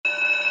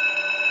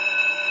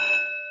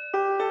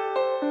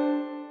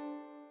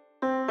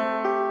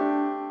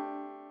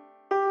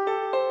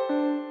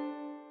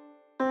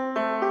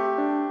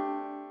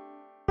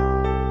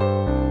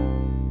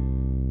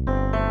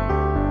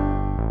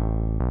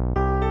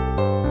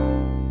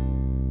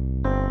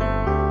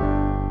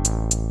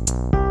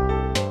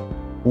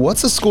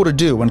What's a school to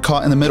do when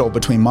caught in the middle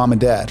between mom and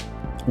dad?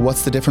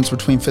 What's the difference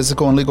between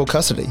physical and legal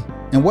custody?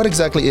 And what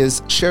exactly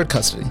is shared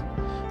custody?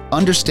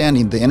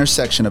 Understanding the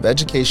intersection of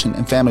education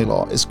and family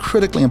law is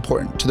critically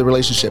important to the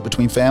relationship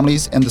between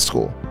families and the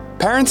school.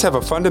 Parents have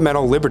a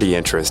fundamental liberty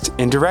interest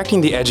in directing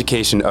the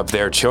education of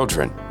their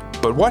children.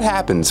 But what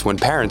happens when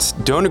parents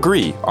don't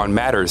agree on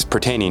matters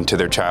pertaining to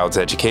their child's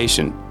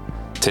education?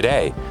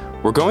 Today,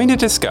 we're going to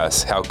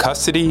discuss how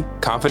custody,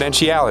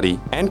 confidentiality,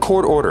 and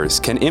court orders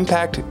can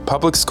impact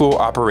public school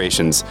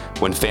operations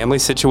when family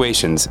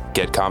situations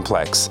get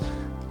complex.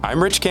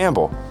 I'm Rich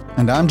Campbell.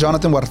 And I'm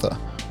Jonathan Huerta.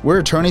 We're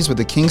attorneys with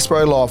the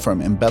KingSpry Law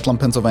Firm in Bethlehem,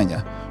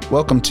 Pennsylvania.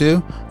 Welcome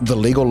to The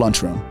Legal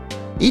Lunchroom.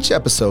 Each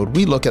episode,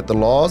 we look at the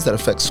laws that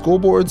affect school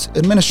boards,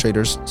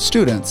 administrators,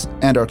 students,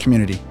 and our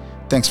community.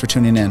 Thanks for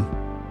tuning in.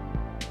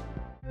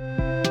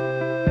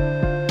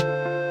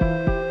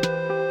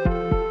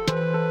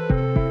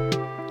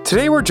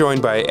 Today we're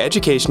joined by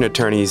education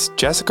attorneys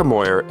Jessica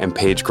Moyer and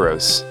Paige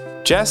Gross.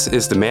 Jess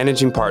is the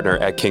managing partner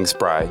at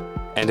KingSpry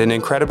and an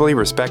incredibly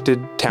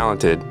respected,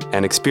 talented,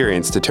 and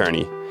experienced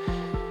attorney.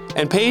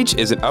 And Paige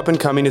is an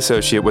up-and-coming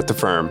associate with the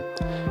firm.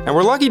 And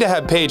we're lucky to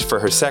have Paige for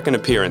her second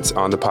appearance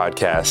on the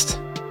podcast.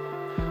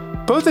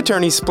 Both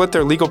attorneys split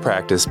their legal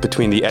practice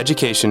between the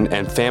education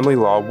and family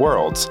law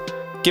worlds,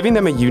 giving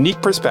them a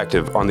unique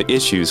perspective on the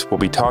issues we'll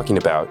be talking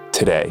about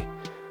today.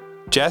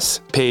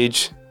 Jess,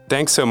 Paige,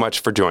 thanks so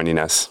much for joining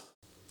us.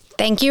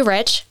 Thank you,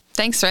 Rich.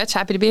 Thanks, Rich.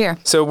 Happy to be here.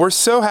 So we're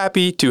so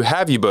happy to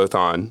have you both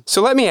on.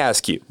 So let me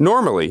ask you,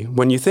 normally,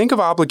 when you think of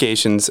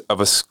obligations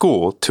of a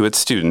school to its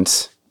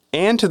students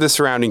and to the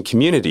surrounding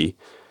community,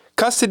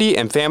 custody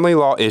and family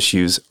law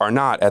issues are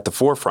not at the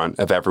forefront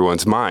of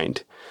everyone's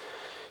mind.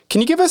 Can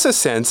you give us a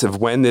sense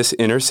of when this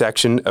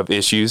intersection of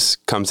issues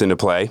comes into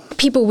play?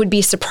 People would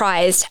be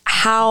surprised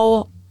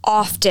how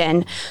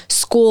often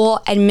school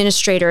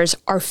administrators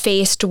are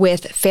faced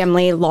with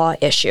family law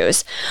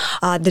issues.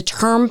 The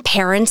term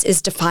parents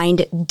is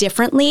defined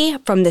differently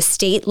from the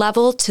state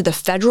level to the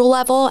federal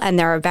level, and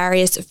there are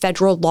various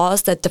federal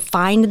laws that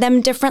define them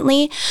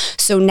differently.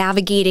 So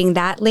navigating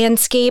that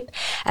landscape,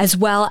 as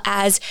well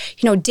as,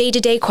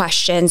 day-to-day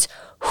questions.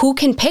 Who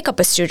can pick up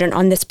a student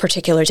on this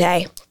particular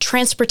day?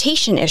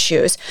 Transportation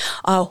issues.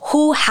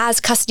 Who has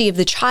custody of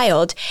the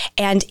child?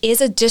 And is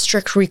a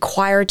district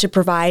required to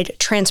provide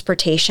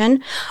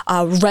transportation?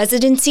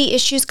 Residency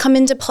issues come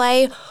into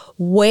play.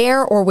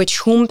 Where or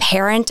whom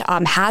parent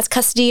has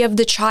custody of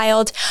the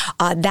child.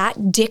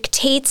 That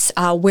dictates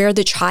where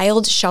the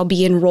child shall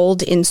be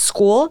enrolled in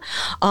school,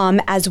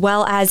 as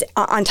well as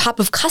on top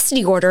of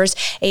custody orders,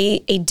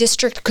 a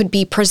district could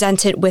be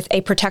presented with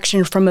a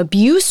protection from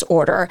abuse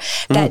order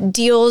that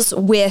deals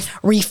with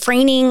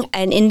refraining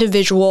an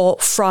individual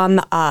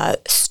from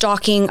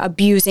stalking,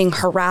 abusing,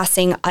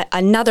 harassing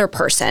another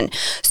person.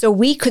 So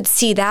we could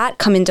see that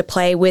come into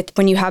play with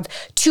when you have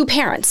two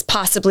parents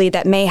possibly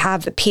that may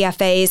have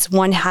PFAs.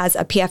 One has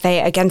a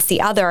PFA against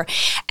the other,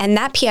 and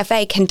that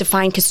PFA can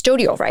define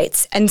custodial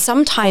rights. And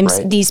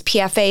sometimes these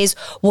PFAs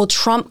will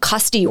trump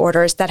custody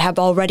orders that have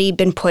already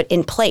been put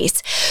in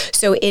place.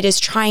 So it is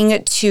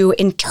trying to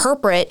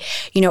interpret,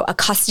 a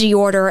custody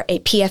order, a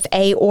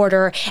PFA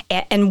order,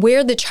 and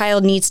where the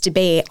child needs to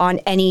be on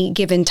any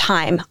given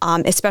time,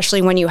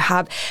 especially when you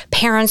have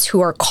parents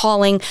who are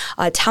calling,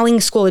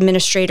 telling school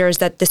administrators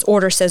that this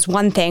order says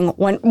one thing,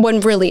 when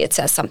really it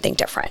says something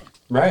different.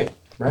 Right.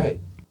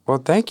 Well,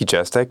 thank you,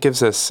 Jess. That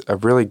gives us a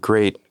really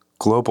great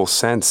global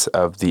sense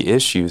of the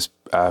issues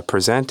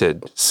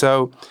presented.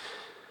 So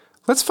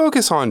let's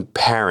focus on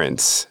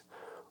parents.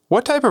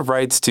 What type of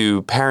rights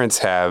do parents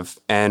have,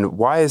 and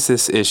why is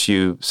this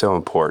issue so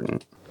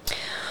important?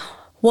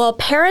 Well,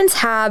 parents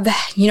have,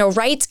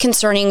 rights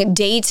concerning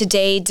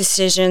day-to-day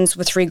decisions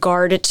with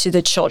regard to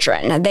the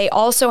children. They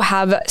also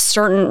have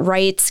certain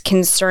rights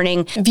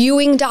concerning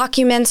viewing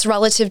documents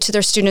relative to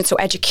their students, so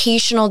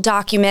educational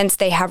documents.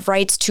 They have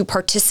rights to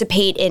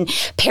participate in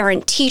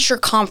parent-teacher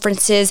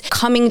conferences,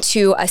 coming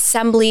to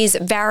assemblies,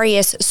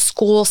 various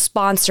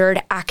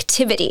school-sponsored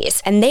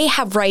activities. And they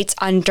have rights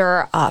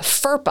under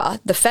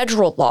FERPA, the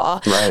federal law,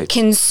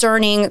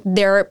 concerning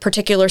their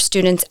particular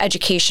students'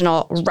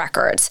 educational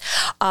records.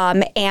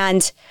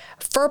 And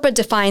FERPA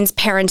defines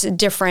parents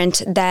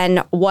different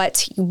than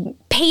what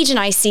Paige and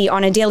I see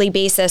on a daily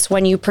basis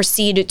when you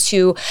proceed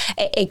to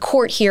a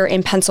court here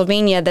in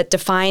Pennsylvania that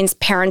defines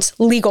parents'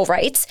 legal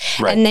rights.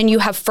 And then you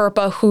have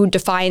FERPA who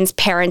defines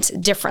parents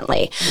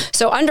differently.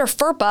 So under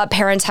FERPA,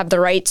 parents have the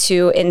right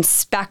to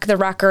inspect the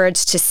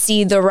records, to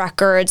see the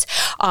records,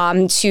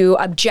 to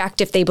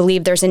object if they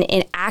believe there's an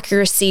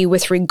inaccuracy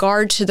with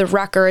regard to the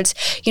records.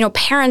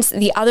 Parents,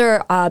 the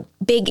other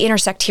big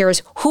intersect here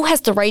is who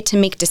has the right to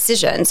make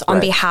decisions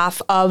on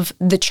behalf of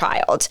the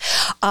child.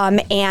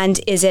 And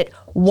is it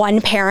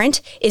one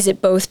parent? Is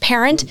it both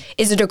parent?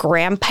 Is it a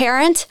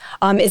grandparent?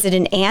 Is it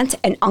an aunt,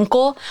 an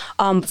uncle?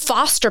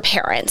 Foster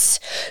parents.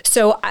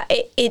 So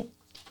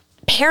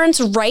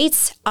parents'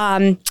 rights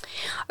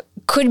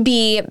could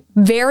be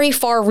very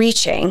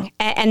far-reaching,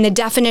 and the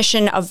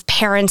definition of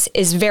parents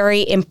is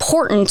very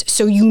important,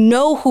 so you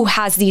know who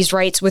has these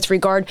rights with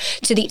regard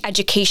to the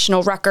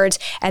educational records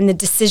and the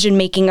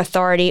decision-making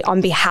authority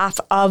on behalf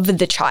of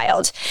the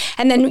child.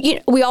 And then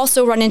we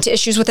also run into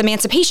issues with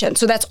emancipation,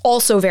 so that's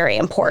also very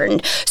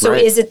important. So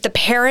Is it the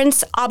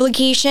parent's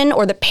obligation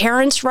or the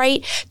parent's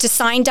right to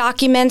sign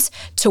documents,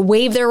 to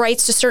waive their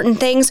rights to certain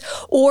things,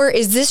 or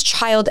is this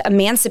child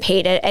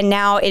emancipated and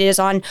now it is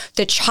on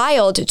the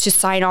child to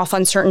sign off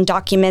on certain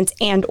documents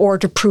and or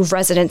to prove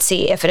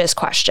residency if it is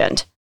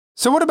questioned?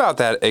 So what about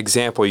that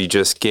example you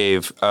just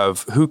gave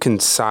of who can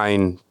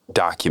sign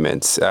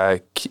documents?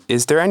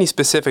 Is there any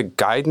specific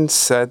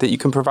guidance that you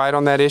can provide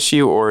on that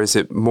issue, or is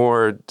it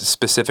more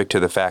specific to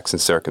the facts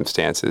and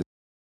circumstances?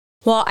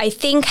 Well, I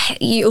think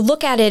you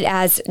look at it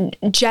as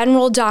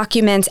general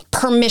documents,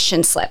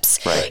 permission slips.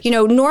 Right.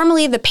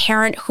 Normally the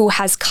parent who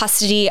has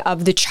custody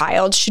of the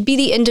child should be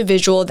the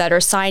individual that are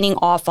signing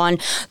off on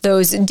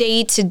those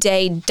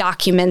day-to-day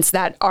documents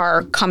that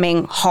are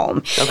coming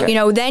home.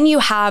 Okay. Then you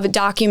have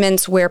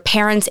documents where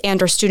parents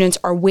and or students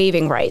are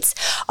waiving rights.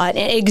 An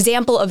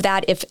example of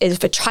that,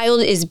 if a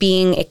child is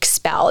being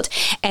expelled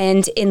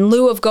and in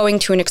lieu of going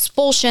to an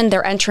expulsion,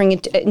 they're entering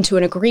into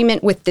an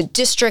agreement with the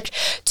district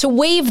to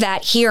waive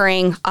that hearing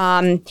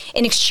in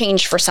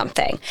exchange for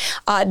something.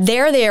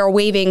 They are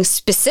waiving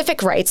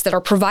specific rights that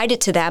are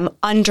provided to them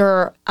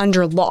under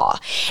law.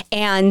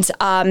 And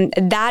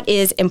that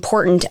is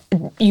important.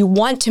 You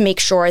want to make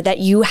sure that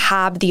you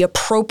have the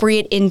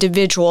appropriate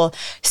individual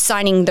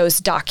signing those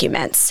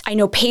documents. I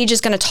know Paige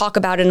is going to talk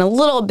about in a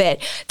little bit.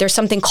 There's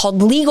something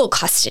called legal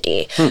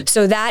custody.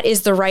 So that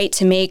is the right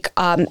to make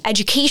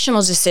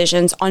educational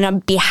decisions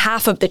on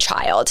behalf of the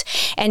child.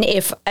 And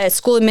if a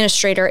school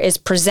administrator is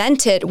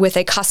presented with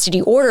a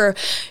custody order,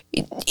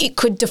 it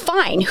could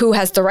define who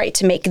has the right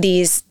to make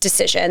these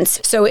decisions.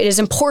 So it is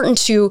important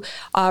to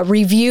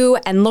review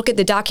and look at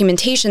the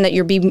documentation that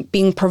you're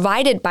being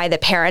provided by the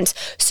parents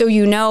so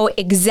you know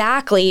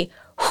exactly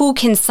who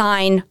can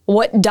sign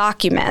what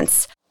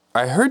documents.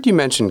 I heard you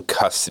mention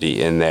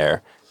custody in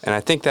there, and I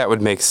think that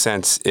would make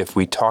sense if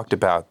we talked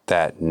about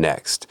that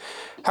next.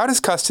 How does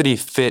custody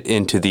fit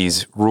into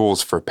these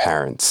rules for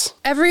parents?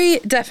 Every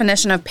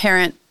definition of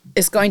parent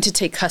is going to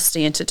take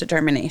custody into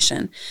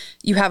determination.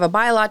 You have a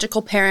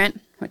biological parent,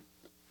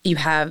 you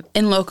have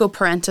in loco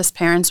parentis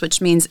parents,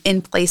 which means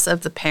in place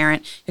of the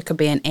parent. It could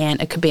be an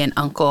aunt, it could be an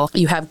uncle.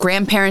 You have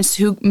grandparents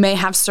who may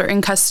have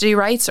certain custody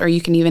rights, or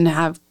you can even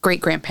have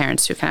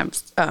great-grandparents who can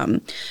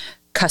have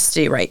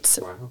custody rights.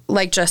 Wow.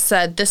 Like Jess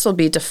said, this will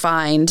be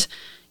defined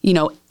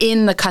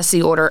in the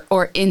custody order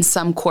or in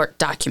some court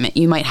document.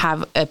 You might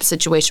have a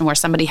situation where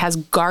somebody has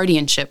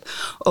guardianship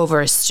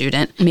over a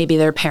student. Maybe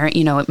their parent,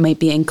 it might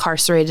be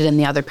incarcerated and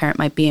the other parent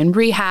might be in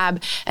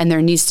rehab, and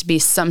there needs to be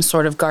some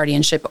sort of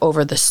guardianship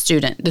over the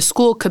student. The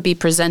school could be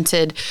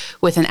presented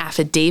with an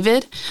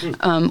affidavit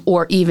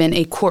or even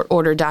a court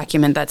order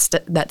document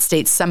that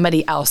states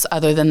somebody else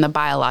other than the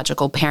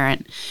biological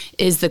parent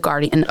is the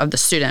guardian of the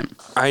student.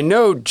 I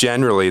know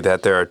generally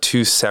that there are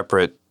two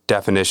separate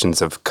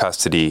definitions of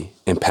custody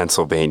in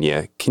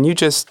Pennsylvania. Can you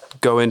just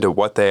go into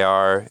what they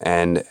are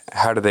and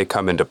how do they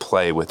come into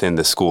play within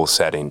the school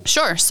setting?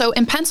 Sure. So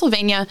in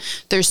Pennsylvania,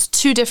 there's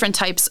two different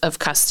types of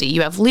custody.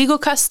 You have legal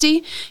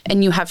custody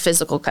and you have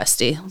physical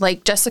custody.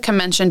 Like Jessica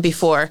mentioned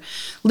before,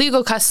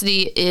 legal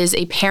custody is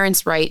a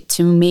parent's right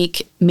to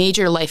make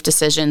major life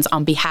decisions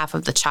on behalf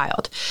of the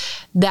child.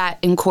 That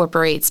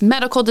incorporates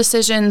medical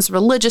decisions,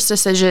 religious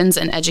decisions,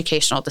 and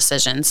educational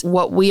decisions.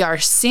 What we are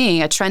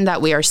seeing, a trend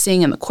that we are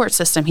seeing in the court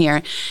system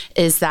here,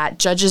 is that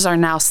judges are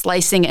now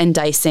slicing and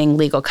dicing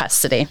legal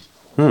custody.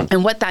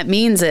 And what that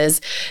means is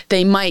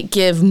they might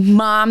give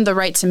mom the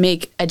right to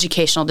make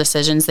educational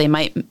decisions. They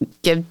might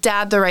give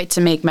dad the right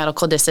to make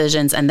medical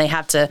decisions, and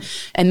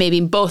and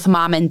maybe both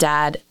mom and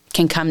dad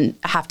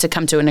have to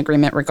come to an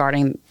agreement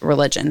regarding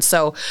religion.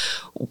 So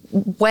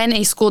when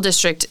a school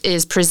district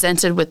is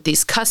presented with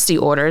these custody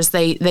orders,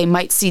 they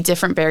might see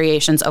different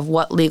variations of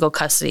what legal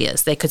custody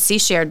is. They could see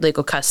shared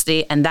legal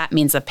custody, and that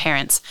means the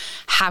parents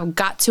have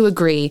got to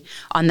agree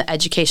on the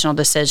educational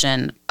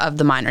decision of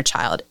the minor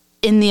child.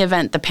 In the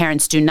event the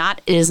parents do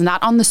not, it is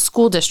not on the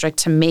school district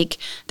to make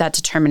that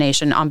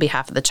determination on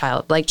behalf of the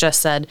child. Like Jess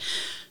said,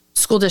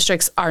 school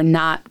districts are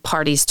not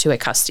parties to a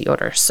custody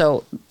order.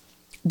 So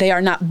they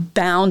are not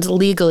bound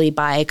legally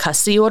by a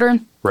custody order.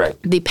 Right.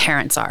 The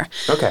parents are.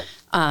 Okay.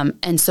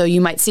 And so you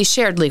might see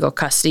shared legal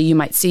custody. You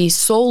might see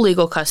sole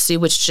legal custody,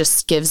 which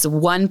just gives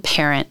one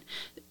parent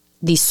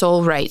the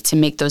sole right to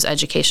make those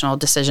educational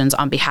decisions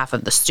on behalf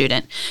of the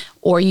student.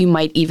 Or you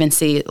might even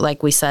see,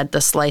 like we said,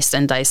 the sliced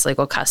and diced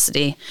legal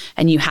custody,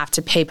 and you have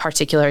to pay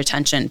particular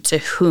attention to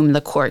whom the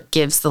court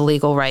gives the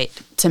legal right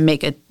to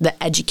make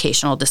the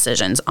educational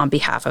decisions on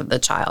behalf of the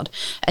child.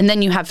 And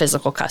then you have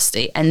physical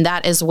custody, and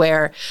that is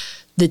where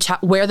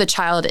where the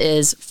child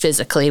is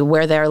physically,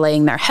 where they're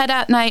laying their head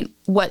at night,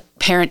 what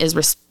parent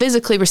is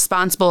physically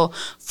responsible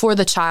for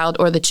the child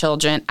or the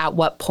children at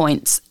what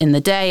points in the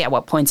day, at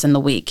what points in the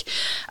week.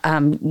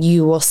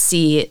 You will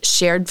see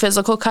shared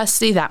physical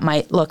custody. That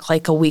might look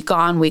like a week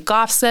on, week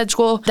off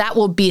schedule. That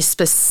will be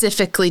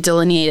specifically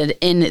delineated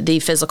in the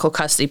physical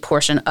custody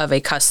portion of a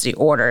custody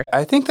order.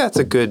 I think that's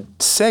a good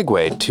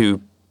segue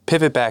to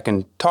pivot back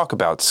and talk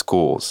about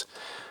schools.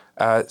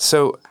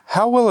 So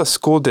how will a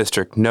school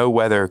district know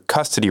whether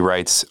custody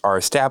rights are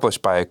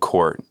established by a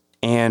court?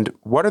 And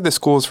what are the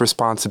school's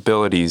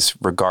responsibilities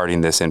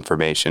regarding this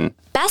information?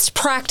 Best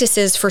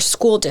practices for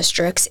school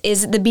districts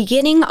is the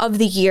beginning of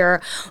the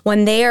year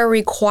when they are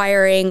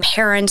requiring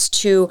parents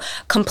to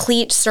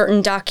complete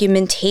certain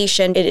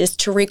documentation. It is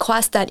to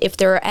request that if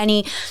there are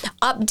any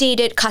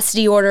updated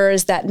custody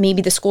orders that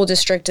maybe the school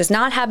district does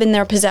not have in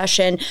their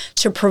possession,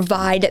 to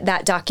provide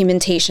that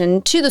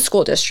documentation to the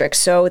school district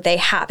so they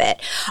have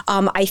it.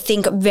 I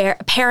think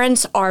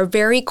parents are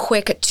very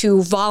quick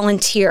to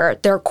volunteer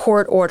their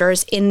court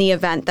orders in the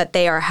event that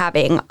they are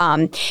having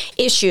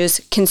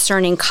issues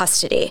concerning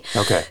custody.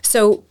 Okay.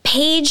 So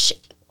Paige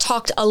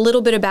talked a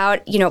little bit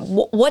about,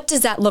 what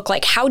does that look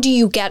like? How do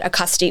you get a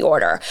custody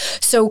order?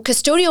 So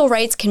custodial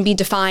rights can be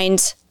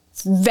defined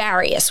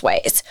various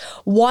ways.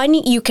 One,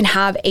 you can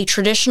have a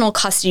traditional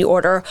custody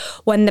order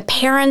when the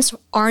parents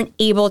aren't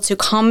able to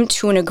come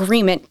to an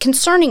agreement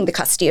concerning the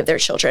custody of their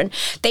children.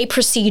 They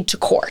proceed to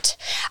court.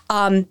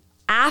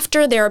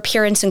 After their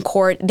appearance in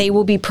court, they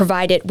will be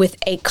provided with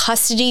a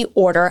custody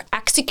order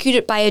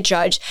executed by a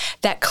judge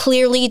that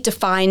clearly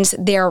defines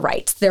their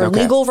rights, their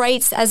legal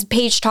rights, as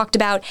Paige talked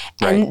about,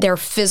 and their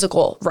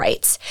physical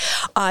rights.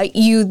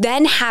 You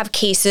then have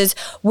cases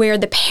where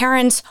the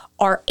parents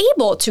are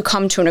able to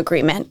come to an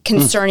agreement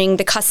concerning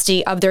the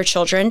custody of their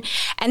children,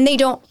 and they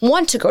don't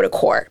want to go to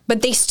court,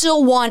 but they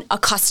still want a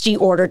custody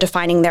order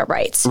defining their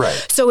rights.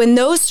 Right. So in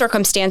those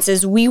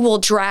circumstances, we will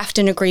draft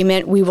an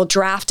agreement, we will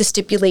draft a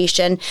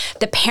stipulation,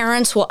 the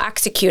parents will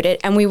execute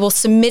it, and we will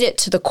submit it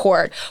to the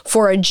court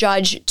for a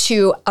judge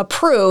to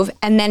approve,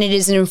 and then it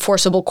is an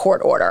enforceable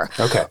court order.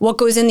 Okay. What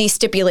goes in these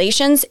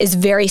stipulations is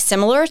very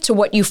similar to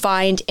what you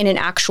find in an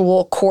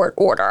actual court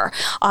order.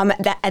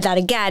 That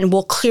again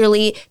will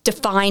clearly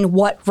define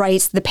what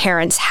rights the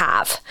parents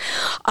have.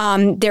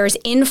 There's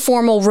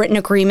informal written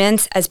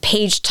agreements, as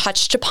Paige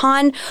touched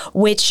upon,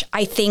 which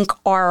I think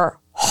are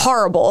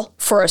horrible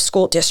for a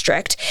school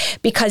district,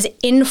 because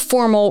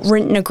informal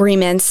written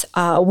agreements,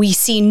 we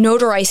see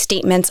notarized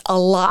statements a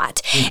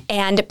lot,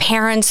 and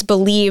parents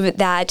believe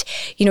that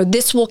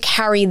this will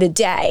carry the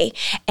day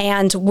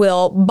and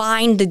will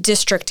bind the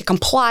district to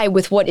comply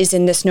with what is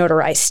in this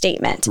notarized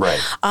statement.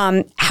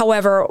 Right.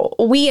 However,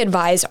 we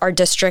advise our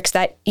districts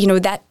that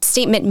that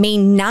statement may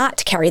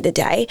not carry the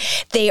day.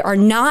 They are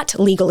not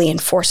legally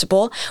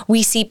enforceable.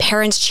 We see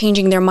parents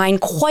changing their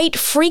mind quite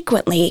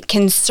frequently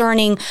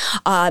concerning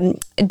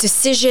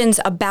decisions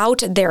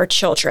about their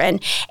children.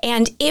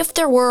 And if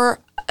there were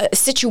a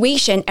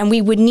situation and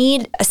we would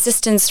need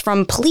assistance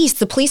from police,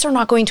 the police are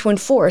not going to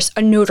enforce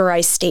a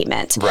notarized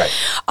statement.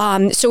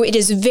 Right. So it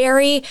is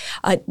very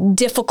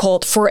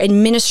difficult for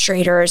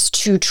administrators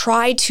to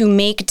try to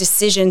make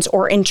decisions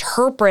or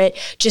interpret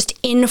just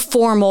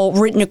informal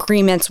written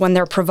agreements when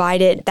they're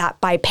provided that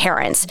by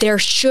parents. There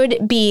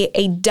should be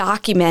a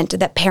document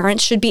that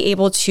parents should be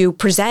able to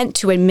present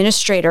to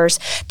administrators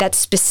that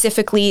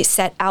specifically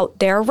set out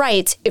their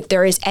rights if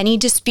there is any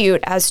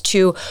dispute as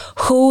to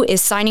who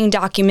is signing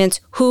documents,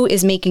 who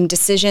is making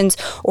decisions,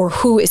 or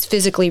who is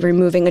physically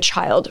removing a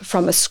child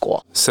from a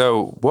school.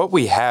 So what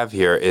we have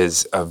here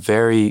is a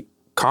very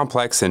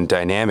complex and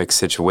dynamic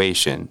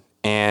situation.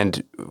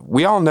 And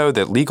we all know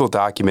that legal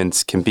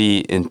documents can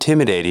be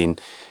intimidating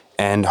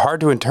and hard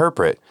to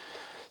interpret.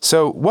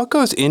 So what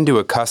goes into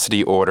a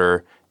custody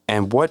order,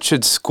 and what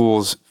should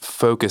schools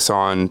focus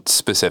on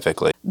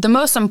specifically? The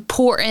most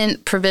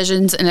important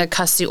provisions in a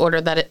custody order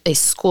that a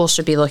school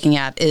should be looking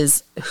at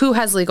is who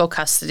has legal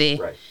custody.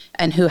 Right.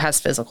 And who has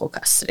physical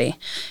custody.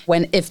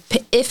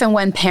 If and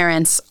when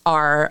parents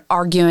are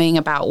arguing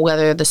about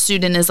whether the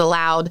student is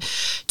allowed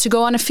to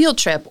go on a field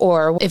trip,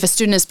 or if a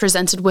student is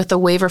presented with a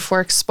waiver for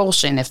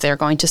expulsion, if they're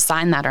going to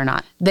sign that or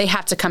not, they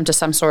have to come to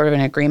some sort of an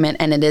agreement,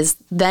 and it is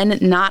then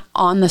not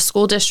on the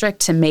school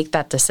district to make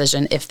that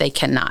decision if they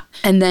cannot.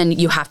 And then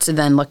you have to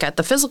then look at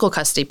the physical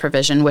custody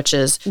provision, which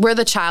is where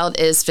the child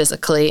is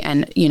physically,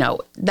 and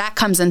that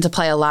comes into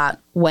play a lot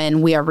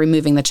when we are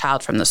removing the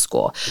child from the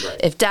school. Right.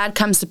 If dad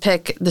comes to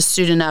pick the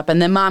student up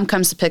and then mom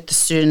comes to pick the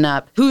student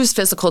up, whose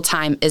physical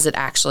time is it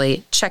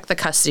actually? Check the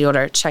custody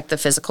order, check the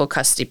physical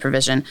custody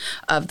provision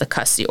of the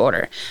custody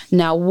order.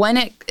 Now, when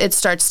it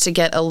starts to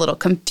get a little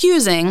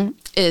confusing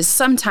is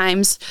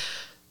sometimes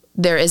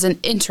there is an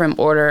interim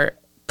order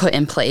put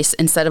in place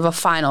instead of a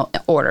final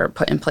order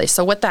put in place.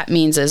 So what that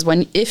means is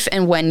if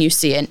and when you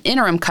see an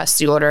interim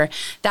custody order,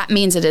 that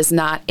means it is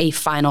not a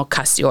final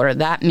custody order.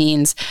 That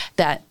means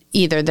that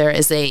either there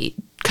is a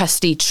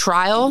custody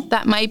trial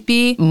that might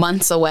be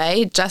months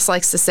away. Jess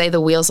likes to say the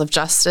wheels of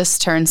justice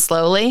turn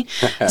slowly.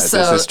 This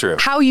is true.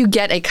 How you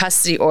get a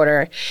custody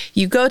order,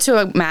 you go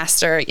to a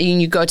master and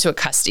you go to a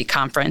custody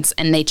conference,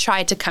 and they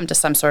try to come to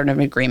some sort of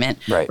agreement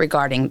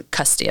regarding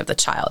custody of the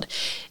child.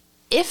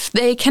 If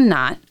they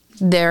cannot,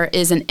 there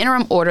is an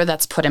interim order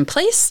that's put in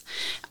place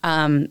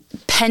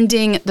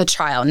pending the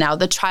trial. Now,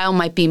 the trial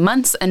might be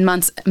months and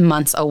months and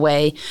months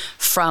away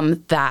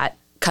from that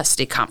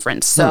custody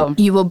conference. So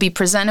you will be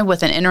presented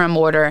with an interim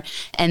order,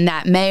 and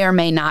that may or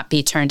may not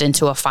be turned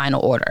into a final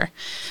order.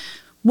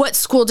 What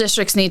school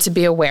districts need to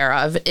be aware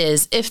of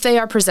is if they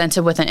are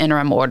presented with an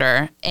interim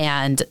order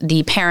and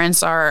the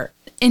parents are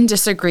in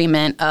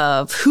disagreement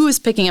of who is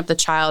picking up the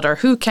child or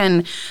who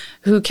can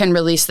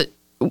release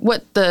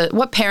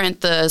what parent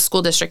the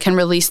school district can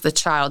release the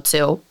child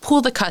to,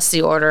 pull the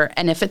custody order,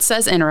 and if it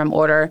says interim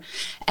order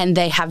and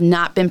they have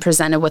not been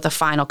presented with a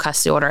final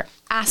custody order,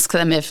 ask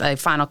them if a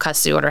final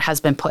custody order has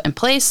been put in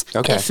place.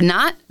 Okay. If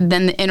not,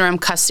 then the interim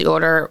custody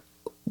order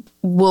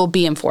will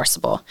be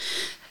enforceable.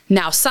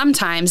 Now,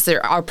 sometimes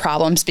there are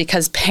problems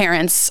because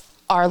parents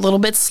are a little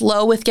bit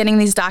slow with getting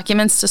these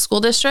documents to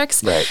school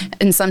districts. Right.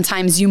 And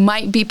sometimes you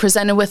might be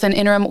presented with an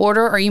interim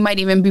order, or you might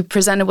even be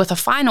presented with a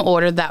final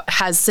order that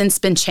has since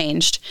been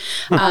changed.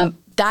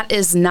 That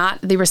is not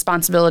the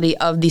responsibility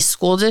of the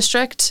school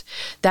district.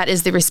 That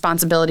is the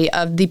responsibility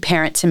of the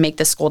parent to make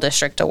the school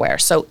district aware.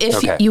 So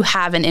if you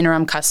have an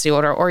interim custody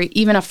order or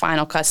even a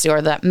final custody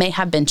order that may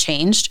have been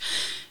changed,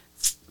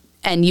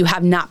 and you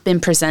have not been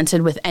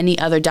presented with any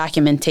other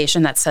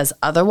documentation that says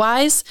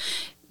otherwise,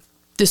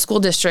 the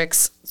school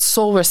district's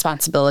sole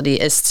responsibility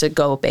is to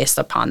go based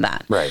upon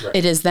that. Right.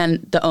 It is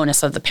then the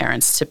onus of the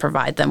parents to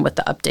provide them with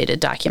the updated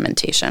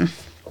documentation.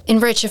 And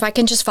Rich, if I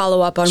can just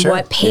follow up on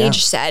what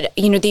Paige said,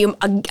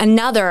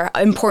 another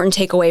important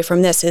takeaway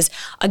from this is,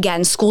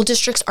 again, school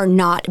districts are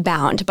not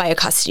bound by a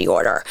custody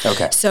order.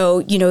 Okay.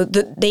 So,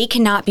 they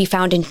cannot be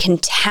found in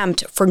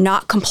contempt for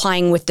not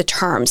complying with the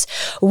terms.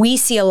 We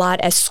see a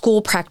lot as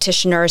school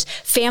practitioners,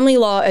 family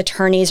law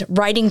attorneys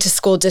writing to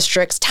school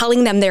districts,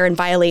 telling them they're in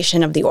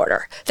violation of the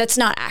order. That's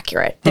not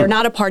accurate. They're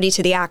not a party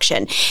to the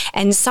action.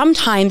 And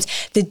sometimes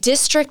the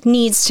district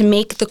needs to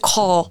make the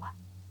call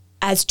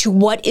as to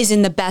what is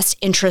in the best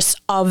interests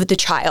of the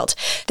child.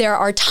 There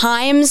are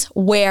times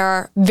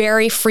where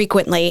very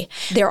frequently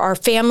there are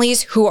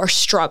families who are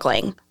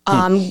struggling,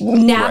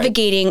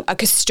 navigating a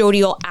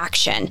custodial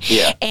action.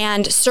 Yeah.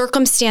 And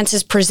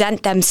circumstances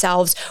present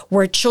themselves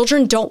where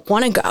children don't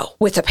want to go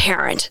with a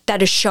parent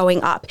that is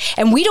showing up.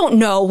 And we don't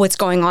know what's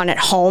going on at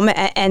home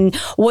and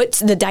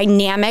what's the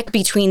dynamic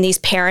between these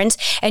parents.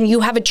 And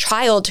you have a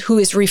child who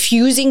is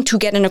refusing to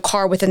get in a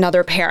car with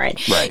another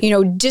parent. Right.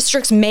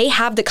 Districts may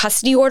have the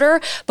custody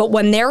order, but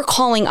when they're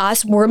calling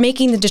us, we're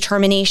making the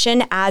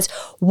determination as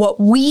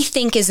what we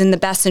think is in the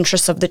best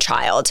interest of the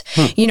child.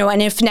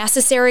 And if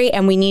necessary,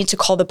 and we need to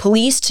call the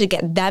police to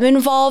get them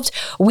involved,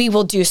 we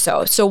will do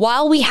so. So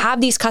while we have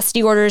these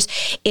custody orders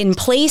in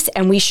place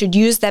and we should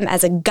use them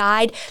as a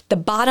guide, the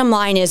bottom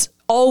line is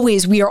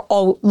always we are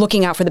all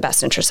looking out for the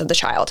best interest of the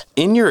child.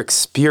 In your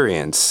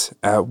experience,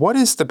 what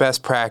is the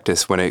best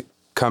practice when it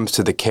comes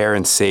to the care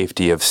and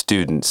safety of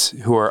students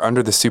who are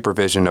under the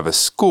supervision of a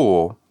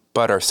school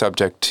but are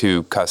subject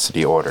to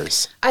custody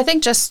orders? I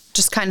think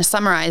just kind of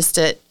summarized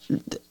it.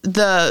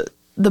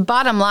 The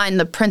bottom line,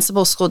 the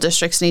principal school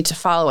districts need to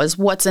follow is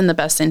what's in the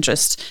best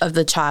interest of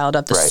the child,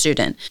 of the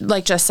student.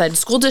 Like Jess said,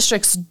 school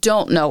districts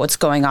don't know what's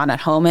going on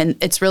at home, and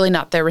it's really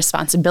not their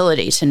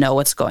responsibility to know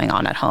what's going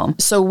on at home.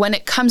 So when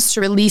it comes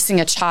to releasing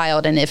a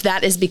child, and if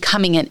that is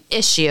becoming an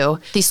issue,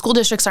 these school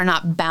districts are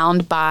not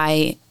bound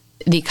by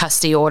the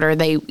custody order.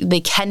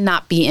 They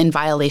cannot be in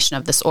violation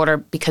of this order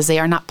because they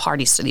are not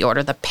parties to the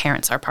order. The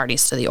parents are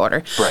parties to the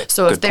order. Right.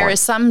 So if there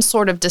is some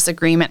sort of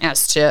disagreement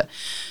as to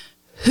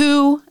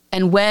who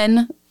and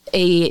when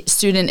a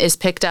student is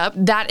picked up,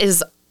 that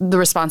is the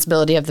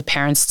responsibility of the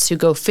parents to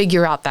go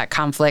figure out that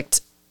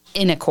conflict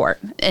in a court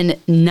and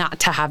not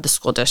to have the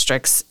school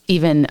districts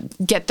even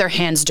get their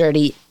hands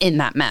dirty in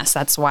that mess.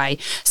 That's why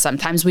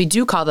sometimes we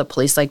do call the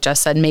police. Like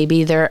Jess said,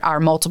 maybe there are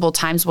multiple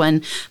times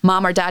when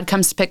mom or dad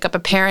comes to pick up a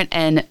parent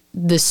and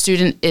the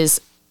student is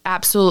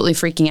absolutely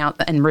freaking out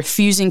and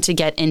refusing to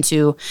get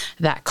into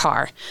that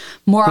car.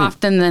 More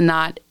often than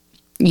not,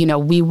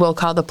 we will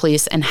call the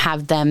police and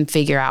have them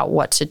figure out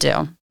what to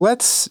do.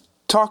 Let's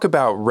talk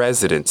about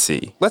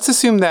residency. Let's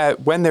assume that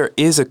when there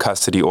is a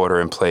custody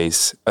order in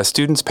place, a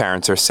student's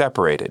parents are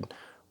separated.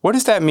 What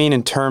does that mean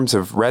in terms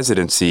of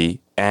residency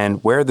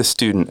and where the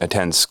student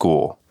attends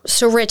school?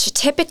 So, Rich,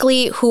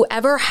 typically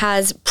whoever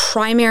has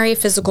primary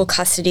physical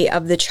custody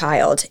of the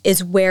child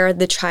is where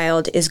the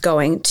child is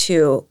going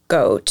to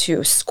go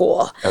to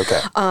school. Okay.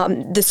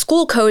 The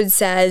school code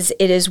says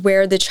it is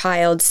where the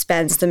child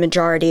spends the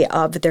majority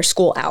of their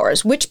school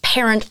hours. Which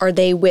parent are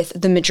they with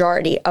the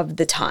majority of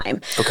the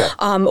time? Okay.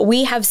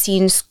 We have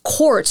seen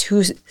courts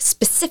who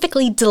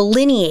specifically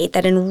delineate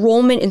that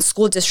enrollment in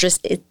school districts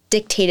is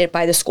dictated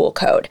by the school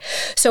code.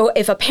 So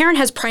if a parent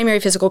has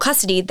primary physical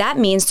custody, that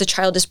means the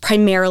child is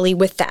primarily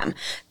with them.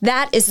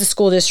 That is the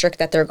school district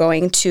that they're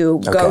going to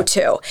go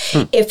to.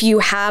 If you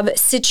have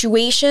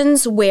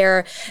situations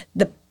where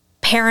the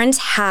parents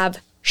have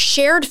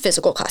shared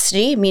physical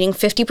custody, meaning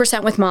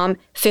 50% with mom,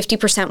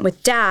 50%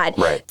 with dad,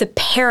 the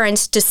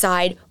parents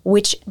decide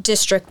which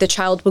district the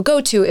child will go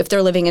to if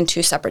they're living in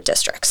two separate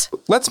districts.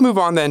 Let's move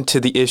on then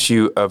to the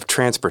issue of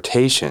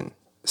transportation.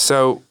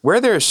 So where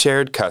there is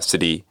shared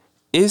custody,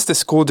 is the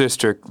school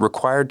district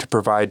required to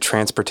provide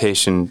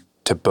transportation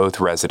to both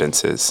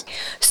residences?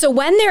 So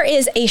when there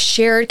is a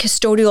shared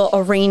custodial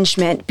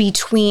arrangement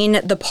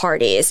between the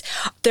parties,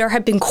 there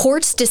have been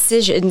courts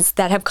decisions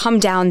that have come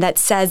down that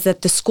says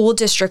that the school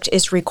district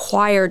is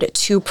required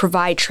to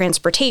provide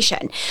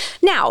transportation.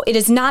 Now, it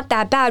is not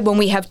that bad when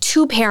we have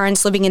two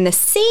parents living in the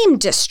same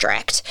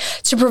district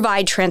to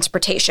provide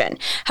transportation.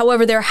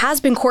 However, there has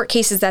been court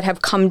cases that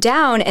have come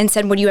down and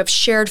said when you have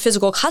shared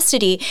physical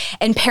custody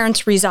and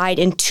parents reside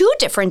in two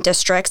different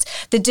districts,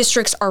 the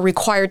districts are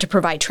required to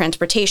provide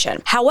transportation.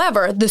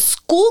 However, the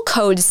school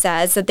code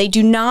says that they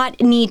do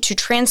not need to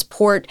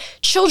transport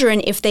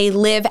children if they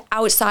live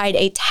outside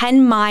a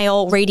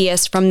 10-mile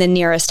radius from the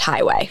nearest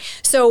highway.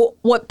 So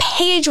what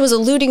Paige was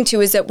alluding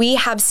to is that we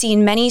have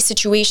seen many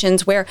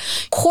situations where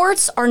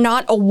courts are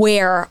not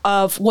aware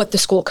of what the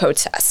school code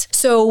says.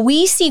 So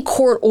we see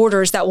court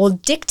orders that will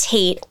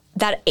dictate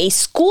that a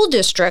school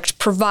district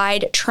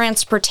provide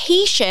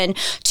transportation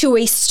to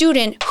a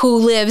student who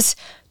lives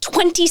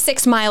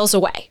 26 miles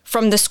away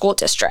from the school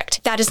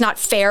district. That is not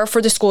fair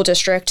for the school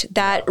district.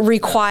 That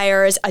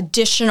requires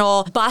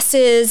additional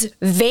buses,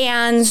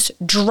 vans,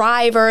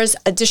 drivers,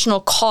 additional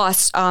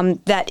costs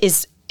that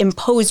is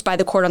imposed by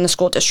the court on the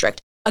school district.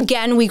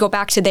 Again, we go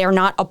back to they are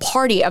not a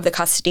party of the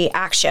custody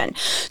action.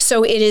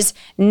 So it is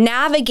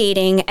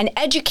navigating and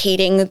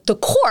educating the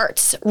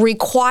courts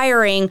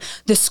requiring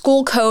the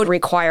school code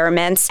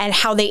requirements and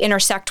how they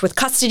intersect with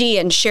custody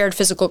and shared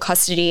physical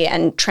custody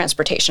and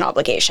transportation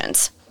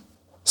obligations.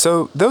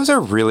 So those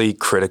are really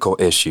critical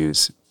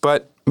issues.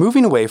 But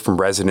moving away from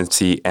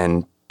residency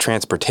and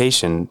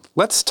transportation,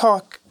 let's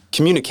talk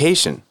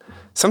communication.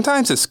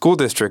 Sometimes a school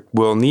district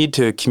will need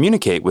to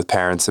communicate with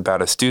parents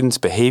about a student's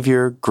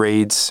behavior,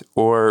 grades,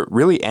 or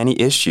really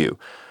any issue.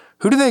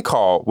 Who do they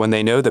call when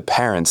they know the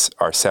parents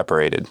are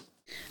separated?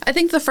 I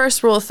think the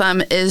first rule of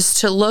thumb is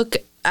to look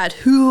at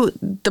who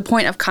the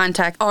point of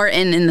contact are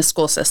in the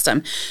school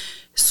system.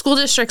 School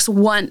districts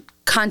want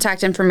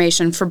contact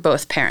information for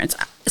both parents.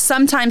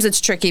 Sometimes it's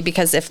tricky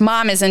because if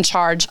mom is in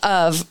charge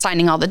of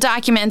signing all the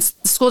documents,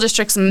 the school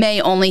districts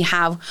may only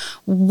have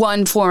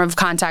one form of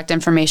contact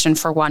information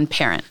for one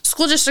parent.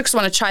 School districts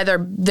want to try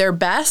their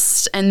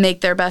best and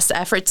make their best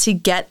effort to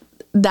get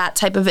that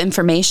type of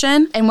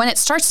information. And when it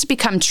starts to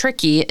become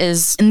tricky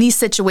is in these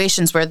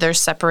situations where there's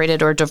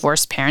separated or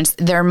divorced parents,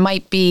 there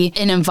might be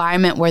an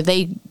environment where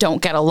they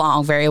don't get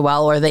along very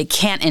well or they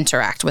can't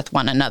interact with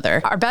one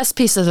another. Our best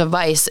piece of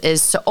advice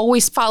is to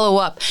always follow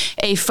up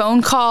a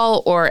phone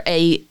call or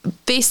a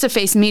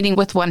face-to-face meeting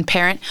with one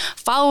parent.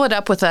 Follow it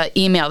up with an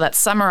email that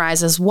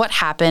summarizes what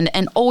happened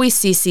and always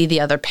CC the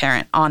other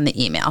parent on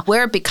the email.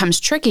 Where it becomes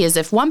tricky is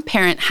if one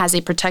parent has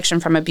a protection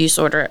from abuse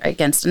order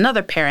against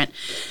another parent,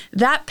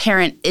 that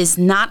parent is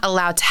not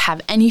allowed to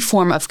have any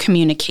form of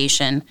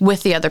communication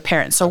with the other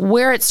parent. So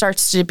where it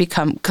starts to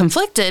become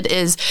conflicted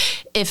is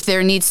if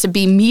there needs to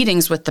be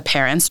meetings with the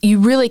parents, you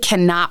really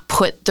cannot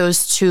put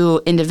those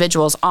two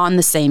individuals on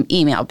the same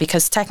email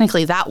because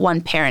technically that one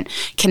parent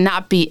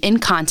cannot be in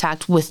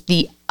contact with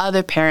the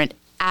other parent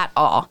at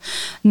all.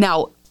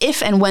 Now,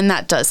 if and when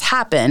that does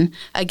happen,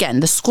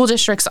 again, the school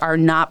districts are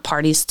not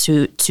parties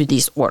to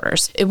these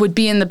orders. It would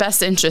be in the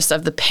best interest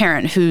of the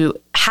parent who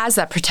has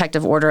that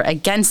protective order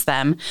against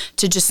them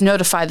to just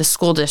notify the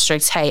school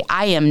districts, hey,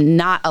 I am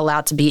not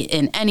allowed to be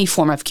in any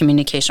form of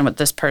communication with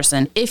this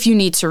person. If you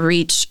need to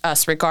reach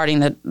us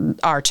regarding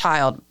our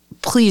child,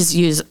 please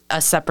use a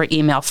separate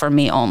email for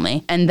me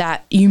only. And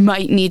that you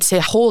might need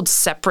to hold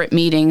separate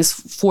meetings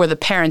for the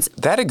parents.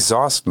 That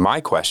exhausts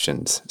my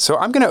questions. So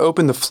I'm going to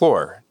open the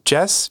floor.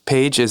 Jess,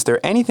 Paige, is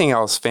there anything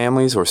else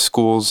families or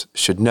schools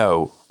should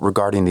know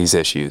regarding these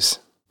issues?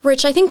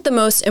 Rich, I think the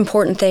most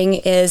important thing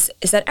is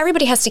that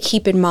everybody has to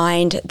keep in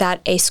mind that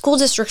a school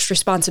district's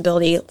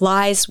responsibility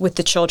lies with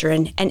the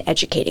children and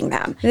educating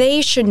them.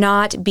 They should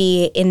not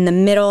be in the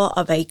middle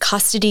of a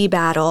custody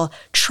battle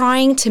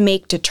trying to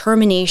make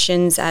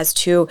determinations as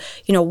to,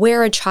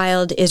 where a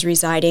child is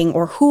residing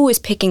or who is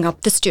picking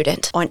up the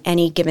student on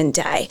any given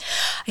day.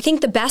 I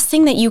think the best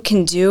thing that you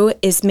can do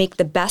is make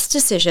the best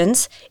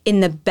decisions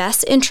in the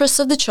best interests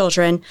of the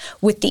children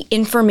with the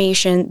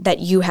information that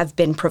you have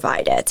been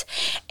provided.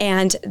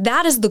 And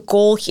that is the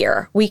goal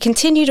here. We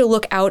continue to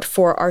look out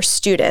for our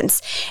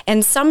students,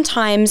 and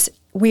sometimes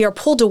we are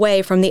pulled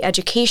away from the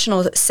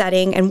educational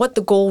setting and what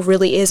the goal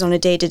really is on a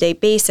day-to-day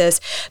basis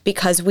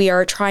because we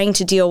are trying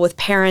to deal with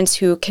parents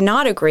who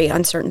cannot agree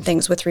on certain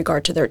things with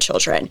regard to their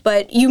children.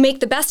 But you make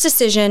the best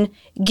decision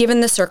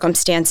given the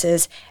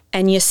circumstances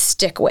and you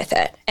stick with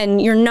it.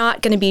 And you're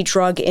not going to be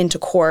dragged into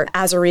court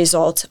as a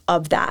result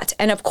of that.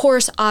 And of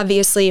course,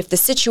 obviously, if the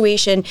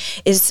situation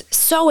is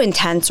so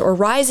intense or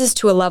rises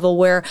to a level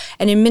where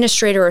an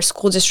administrator or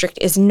school district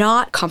is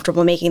not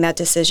comfortable making that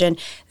decision,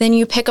 then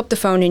you pick up the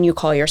phone and you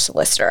call your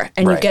solicitor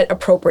and you get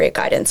appropriate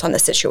guidance on the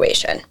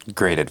situation.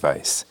 Great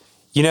advice.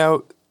 You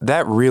know,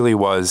 that really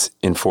was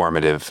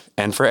informative.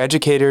 And for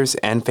educators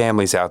and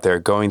families out there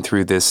going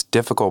through this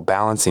difficult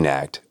balancing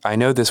act, I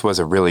know this was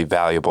a really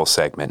valuable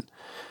segment.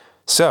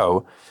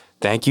 So,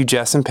 thank you,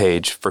 Jess and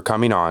Paige, for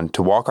coming on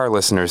to walk our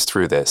listeners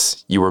through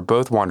this. You were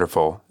both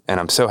wonderful, and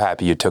I'm so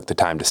happy you took the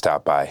time to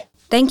stop by.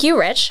 Thank you,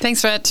 Rich.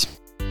 Thanks, Rich.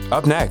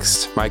 Up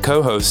next, my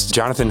co-host,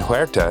 Jonathan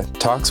Huerta,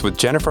 talks with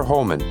Jennifer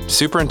Holman,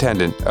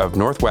 Superintendent of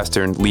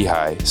Northwestern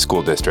Lehigh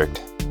School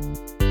District.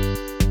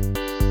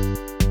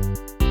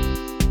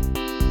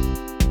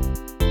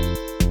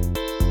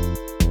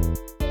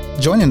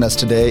 Joining us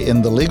today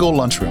in the legal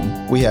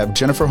lunchroom, we have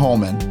Jennifer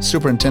Holman,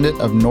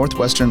 Superintendent of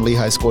Northwestern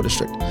Lehigh School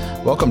District.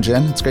 Welcome,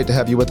 Jen. It's great to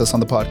have you with us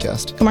on the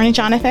podcast. Good morning,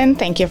 Jonathan.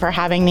 Thank you for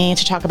having me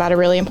to talk about a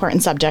really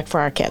important subject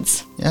for our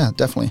kids. Yeah,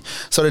 definitely.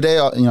 So today,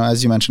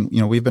 as you mentioned,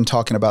 we've been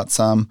talking about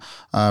some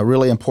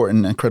really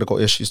important and critical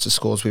issues to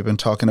schools. We've been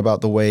talking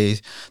about the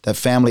way that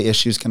family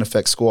issues can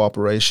affect school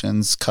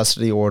operations,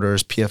 custody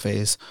orders,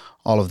 PFAs,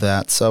 all of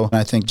that. So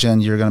I think,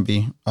 Jen, you're going to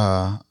be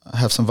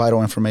have some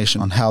vital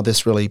information on how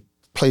this really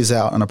plays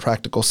out in a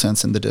practical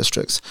sense in the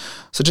districts.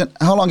 So Jen,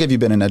 how long have you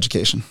been in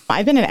education?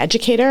 I've been an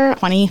educator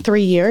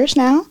 23 years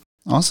now.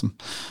 Awesome.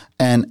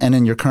 And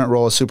in your current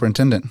role as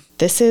superintendent?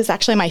 This is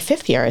actually my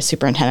 5th year as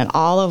superintendent,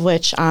 all of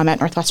which at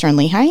Northwestern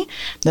Lehigh,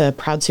 the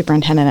proud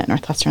superintendent at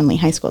Northwestern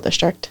Lehigh School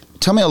District.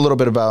 Tell me a little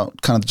bit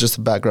about kind of just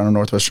the background of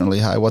Northwestern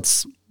Lehigh.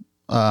 What's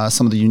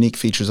some of the unique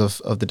features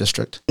of the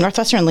district?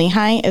 Northwestern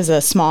Lehigh is a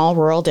small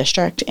rural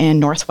district in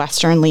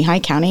northwestern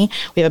Lehigh County.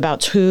 We have about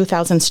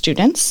 2,000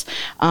 students,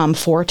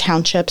 4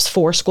 townships,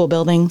 4 school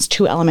buildings,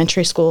 2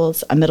 elementary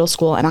schools, a middle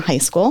school, and a high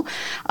school.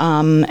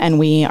 And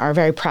we are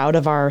very proud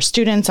of our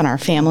students and our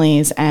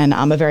families and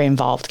a very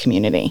involved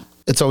community.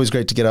 It's always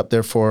great to get up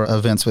there for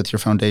events with your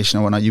foundation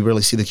and whatnot. You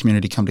really see the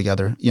community come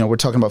together. We're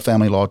talking about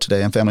family law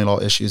today and family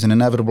law issues, and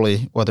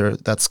inevitably, whether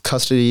that's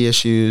custody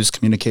issues,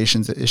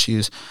 communications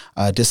issues,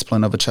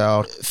 discipline of a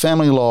child,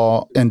 family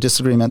law and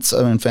disagreements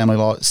in family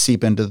law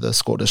seep into the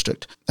school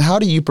district. How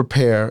do you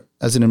prepare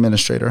as an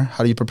administrator?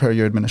 How do you prepare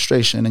your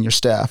administration and your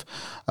staff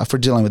for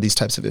dealing with these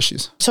types of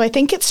issues? So I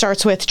think it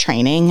starts with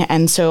training.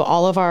 And so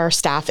all of our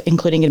staff,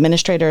 including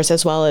administrators,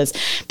 as well as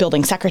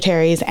building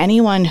secretaries,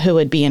 anyone who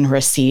would be in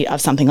receipt of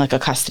something like a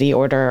custody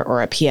order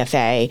or a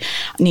PFA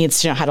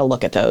needs to know how to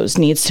look at those,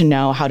 needs to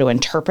know how to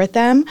interpret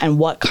them and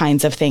what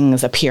kinds of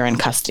things appear in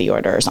custody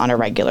orders on a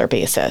regular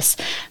basis.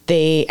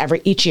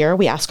 Each year,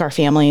 we ask our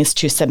families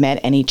to submit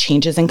any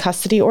changes in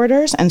custody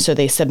orders. And so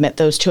they submit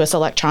those to us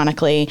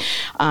electronically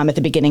at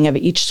the beginning of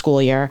each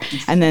school year,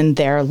 and then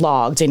they're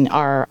logged in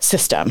our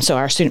system. So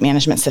our student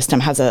management system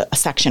has a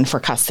section for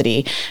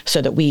custody so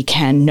that we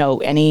can note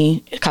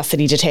any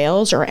custody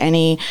details or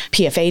any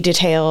PFA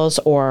details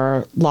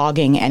or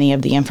logging any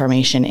of the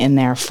information in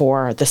there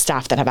for the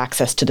staff that have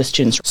access to the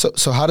students.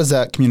 So how does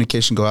that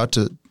communication go out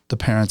to the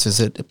parents? Is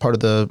it part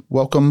of the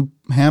welcome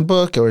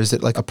handbook, or is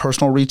it like a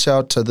personal reach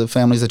out to the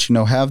families that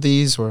have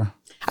these, or?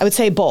 I would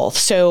say both.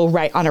 So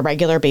on a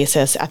regular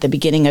basis, at the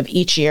beginning of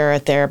each year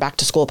at their back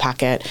to school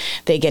packet,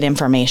 they get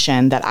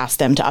information that asks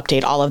them to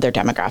update all of their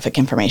demographic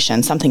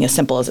information, something as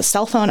simple as a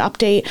cell phone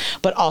update,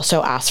 but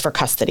also asks for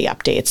custody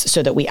updates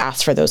so that we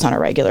ask for those on a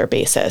regular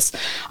basis.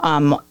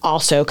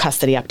 Also,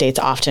 custody updates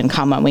often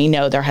come when we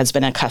know there has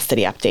been a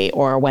custody update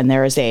or when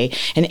there is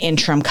an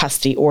interim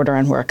custody order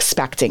and we're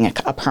expecting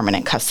a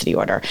permanent custody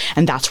order.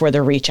 And that's where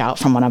the reach out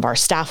from one of our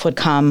staff would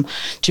come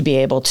to be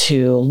able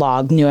to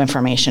log new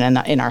information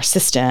in our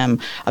system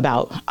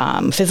about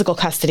physical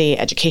custody,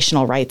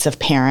 educational rights of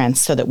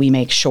parents, so that we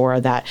make sure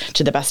that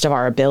to the best of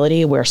our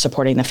ability, we're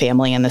supporting the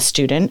family and the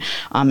student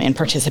in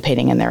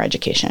participating in their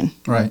education.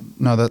 Right.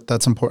 No,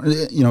 that's important.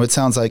 It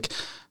sounds like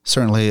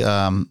certainly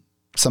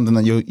something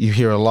that you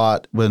hear a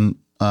lot when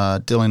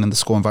dealing in the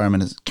school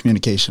environment is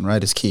communication,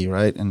 right, is key,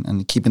 right?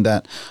 And keeping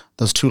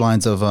those 2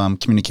 lines of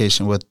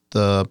communication with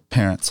the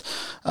parents.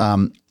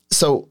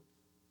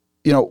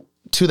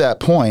 To that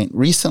point,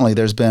 recently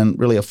there's been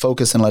really a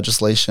focus in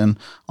legislation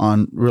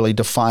on really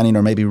defining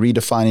or maybe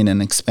redefining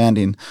and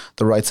expanding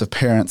the rights of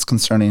parents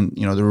concerning,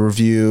 the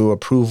review,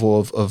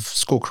 approval of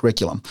school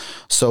curriculum.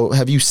 So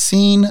have you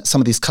seen some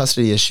of these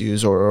custody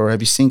issues or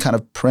have you seen kind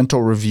of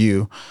parental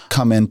review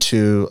come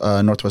into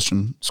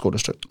Northwestern School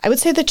District? I would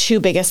say the 2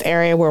 biggest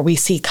area where we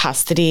see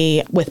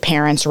custody with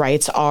parents'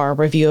 rights are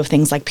review of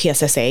things like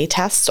PSSA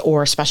tests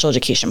or special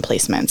education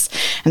placements.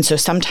 And so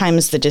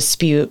sometimes the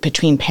dispute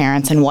between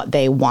parents and what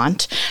they want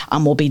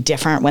child will be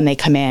different when they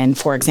come in,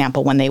 for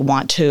example, when they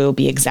want to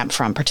be exempt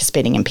from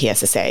participating in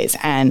PSSAs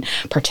and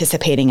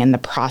participating in the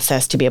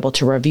process to be able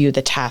to review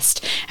the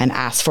test and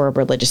ask for a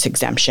religious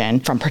exemption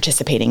from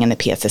participating in the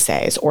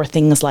PSSAs, or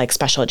things like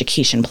special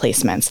education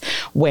placements,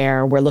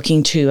 where we're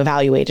looking to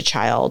evaluate a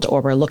child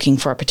or we're looking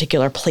for a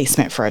particular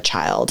placement for a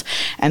child.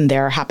 And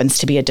there happens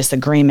to be a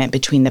disagreement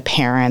between the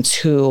parents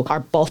who are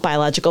both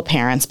biological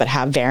parents but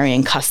have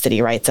varying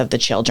custody rights of the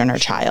children or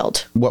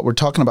child. What we're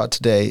talking about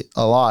today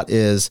a lot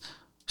is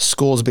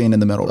schools being in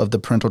the middle of the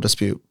parental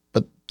dispute.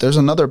 But there's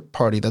another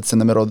party that's in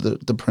the middle of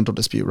the parental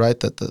dispute, right?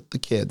 The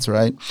kids,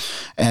 right?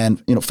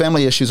 And,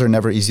 family issues are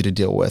never easy to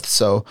deal with.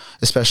 So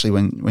especially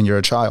when you're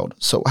a child.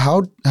 So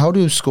how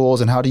do schools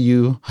and how do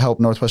you help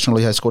Northwestern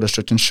Lehigh School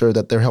District ensure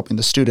that they're helping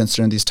the students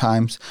during these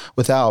times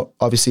without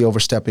obviously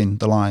overstepping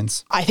the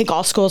lines? I think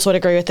all schools would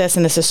agree with this.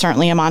 And this is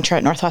certainly a mantra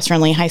at Northwestern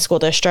Lehigh School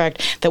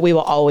District, that we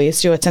will always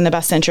do what's in the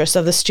best interest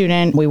of the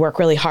student. We work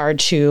really hard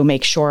to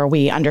make sure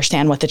we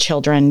understand what the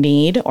children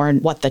need or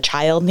what the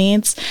child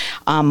needs.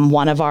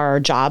 One of our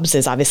jobs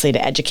is obviously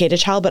to educate a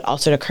child, but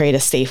also to create a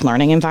safe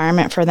learning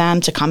environment for them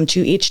to come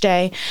to each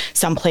day,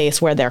 someplace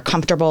where they're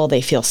comfortable,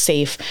 they feel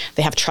safe,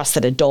 they have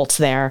trusted adults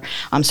there.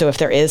 So if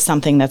there is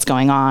something that's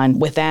going on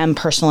with them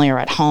personally or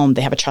at home,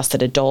 they have a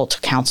trusted adult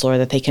counselor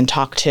that they can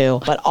talk to.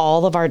 But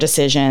all of our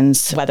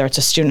decisions, whether it's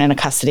a student in a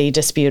custody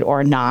dispute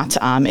or not,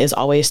 is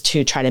always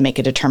to try to make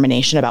a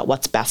determination about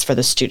what's best for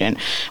the student,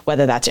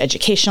 whether that's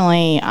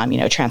educationally,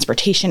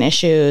 transportation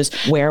issues,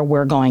 where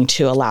we're going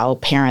to allow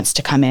parents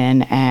to come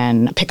in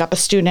and pick up a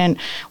student.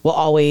 Will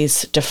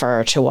always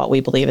defer to what we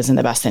believe is in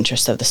the best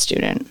interest of the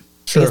student,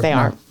 because they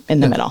are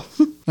in the middle.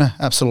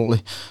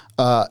 Absolutely.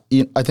 I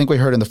think we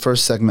heard in the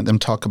first segment them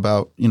talk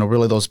about,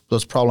 really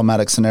those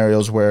problematic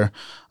scenarios where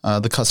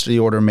the custody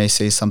order may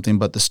say something,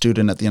 but the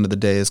student at the end of the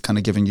day is kind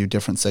of giving you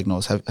different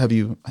signals. Have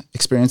you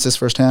experienced this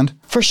firsthand?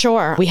 For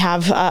sure. We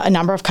have a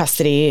number of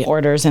custody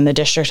orders in the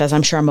district, as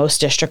I'm sure most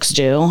districts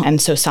do.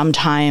 And so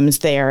sometimes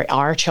there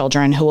are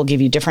children who will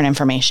give you different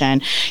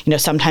information.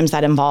 Sometimes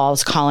that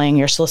involves calling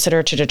your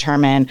solicitor to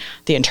determine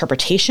the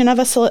interpretation of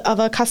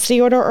a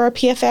custody order or a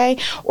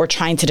PFA, or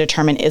trying to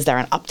determine, is there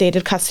an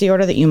updated custody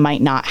order that you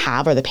might not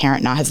have or the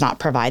parent has not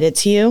provided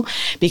to you,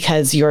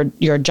 because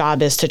your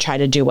job is to try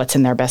to do what's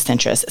in their best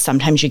interest.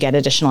 Sometimes you get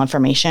additional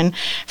information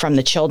from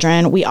the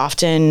children. We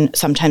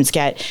sometimes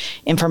get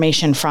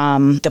information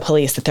from the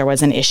police that there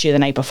was an issue the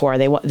night before.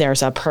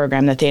 There's a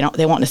program that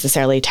they won't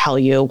necessarily tell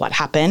you what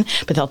happened,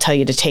 but they'll tell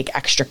you to take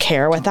extra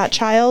care with that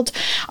child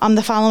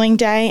the following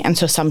day. And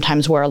so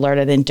sometimes we're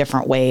alerted in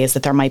different ways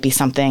that there might be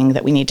something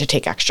that we need to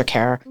take extra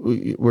care.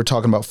 We're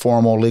talking about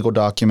formal legal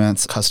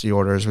documents, custody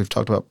orders. We've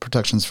talked about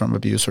protections from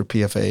abuse or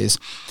PFAs.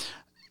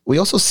 We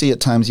also see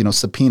at times,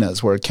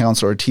 subpoenas where a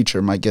counselor or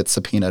teacher might get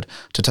subpoenaed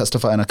to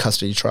testify in a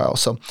custody trial.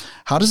 So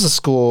how does a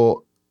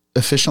school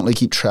efficiently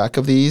keep track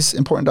of these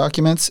important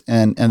documents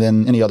and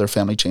then any other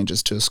family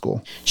changes to a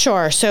school?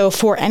 Sure. So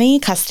for any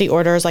custody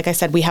orders, like I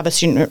said, we have a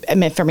student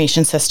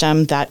information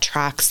system that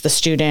tracks the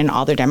student,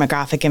 all their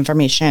demographic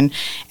information,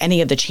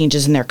 any of the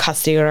changes in their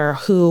custody order,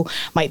 who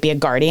might be a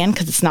guardian,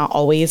 because it's not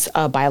always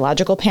a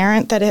biological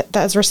parent that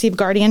has received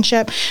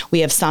guardianship. We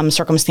have some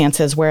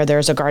circumstances where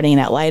there's a guardian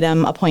ad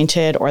litem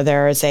appointed, or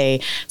there is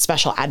a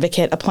special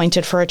advocate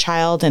appointed for a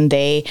child, and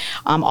they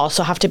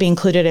also have to be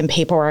included in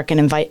paperwork and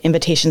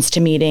invitations to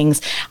meetings,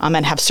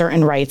 and have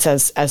certain rights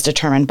as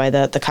determined by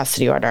the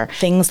custody order.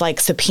 Things like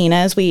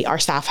subpoenas, our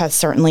staff has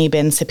certainly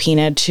been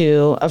subpoenaed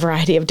to a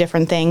variety of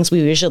different things.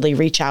 We usually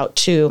reach out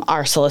to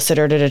our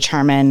solicitor to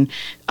determine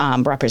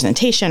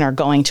representation or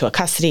going to a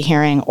custody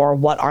hearing, or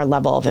what our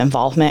level of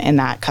involvement in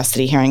that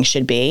custody hearing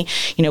should be.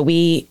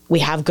 We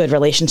have good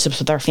relationships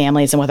with our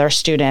families and with our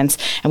students,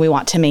 and we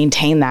want to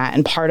maintain that.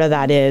 And part of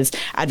that is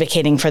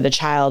advocating for the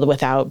child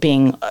without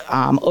being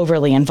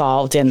overly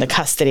involved in the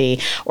custody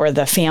or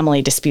the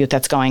family dispute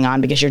that's going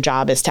on, because your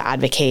job is to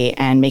advocate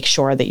and make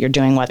sure that you're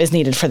doing what is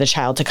needed for the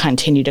child to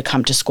continue to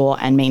come to school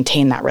and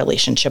maintain that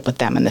relationship with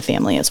them and the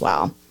family as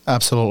well.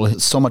 Absolutely.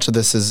 So much of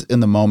this is in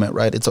the moment,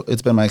 right?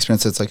 It's been my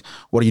experience. It's like,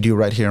 what do you do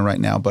right here and right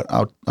now? But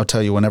I'll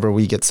tell you, whenever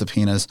we get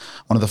subpoenas,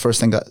 one of the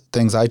first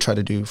things I try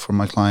to do for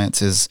my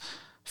clients is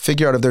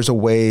figure out if there's a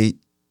way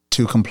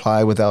to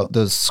comply without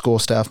the school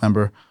staff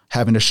member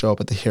having to show up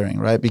at the hearing,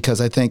 right?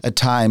 Because I think at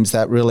times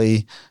that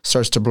really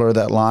starts to blur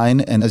that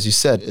line. And as you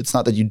said, it's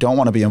not that you don't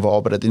want to be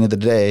involved, but at the end of the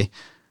day,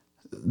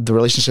 the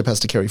relationship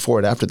has to carry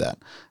forward after that.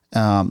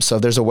 So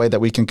if there's a way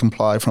that we can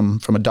comply from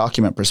a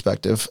document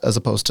perspective as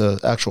opposed to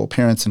actual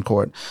appearance in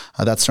court,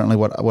 that's certainly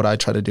what I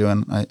try to do.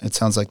 And it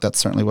sounds like that's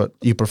certainly what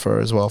you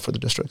prefer as well for the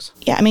districts.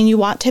 Yeah, you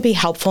want to be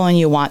helpful and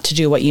you want to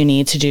do what you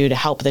need to do to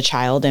help the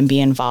child and be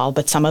involved.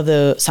 But some of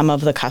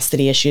the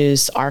custody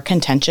issues are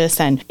contentious.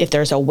 And if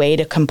there's a way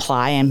to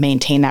comply and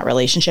maintain that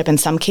relationship, in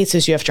some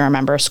cases you have to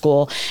remember a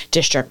school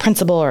district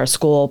principal or a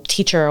school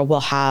teacher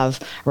will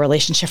have a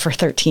relationship for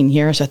 13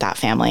 years with that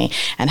family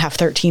and have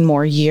 13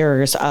 more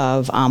years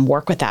of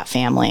work with that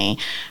family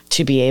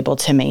to be able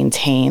to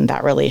maintain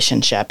that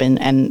relationship.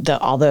 And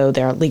although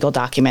there are legal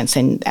documents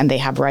and they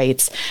have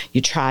rights,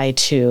 you try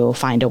to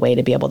find a way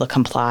to be able to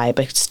comply,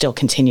 but still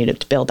continue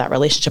to build that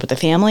relationship with the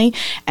family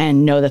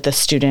and know that the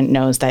student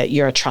knows that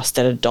you're a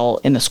trusted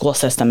adult in the school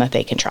system that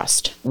they can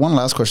trust. One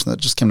last question that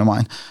just came to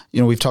mind.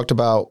 We've talked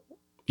about,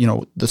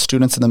 the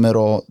students in the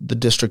middle, the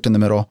district in the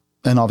middle,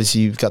 and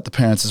obviously you've got the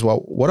parents as well.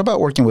 What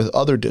about working with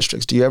other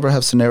districts? Do you ever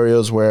have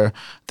scenarios where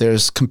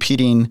there's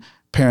competing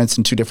parents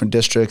in two different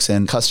districts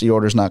and custody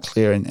order is not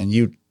clear and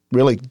you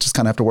really just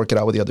kind of have to work it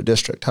out with the other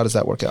district? How does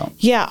that work out?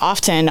 Yeah,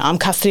 often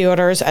custody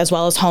orders as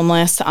well as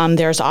homeless.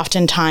 There's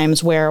often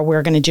times where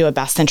we're going to do a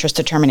best interest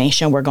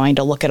determination. We're going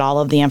to look at all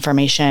of the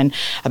information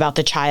about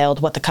the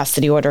child, what the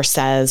custody order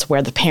says,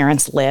 where the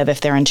parents live if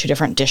they're in two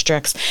different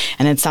districts.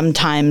 And then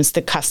sometimes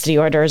the custody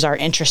orders are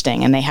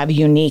interesting and they have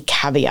unique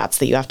caveats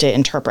that you have to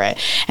interpret.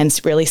 And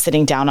really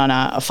sitting down on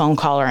a phone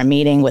call or a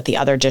meeting with the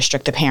other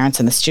district, the parents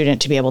and the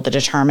student to be able to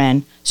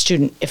determine,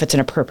 if it's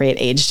an appropriate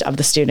age of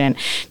the student,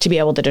 to be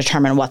able to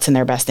determine what's in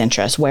their best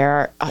interest,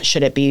 where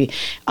should it be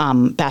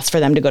best for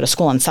them to go to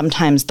school. And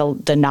sometimes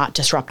the not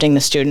disrupting the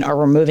student or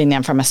removing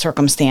them from a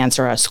circumstance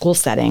or a school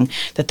setting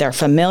that they're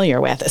familiar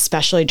with,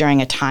 especially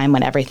during a time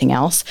when everything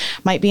else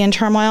might be in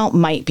turmoil,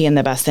 might be in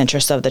the best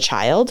interest of the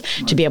child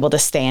to be able to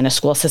stay in a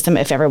school system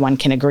if everyone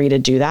can agree to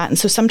do that. And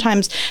so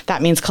sometimes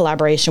that means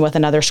collaboration with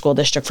another school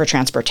district for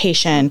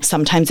transportation.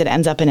 Sometimes it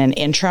ends up in an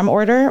interim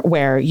order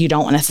where you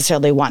don't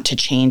necessarily want to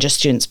change a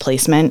student's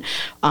placement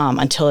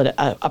until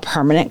a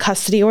permanent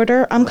custody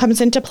order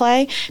comes into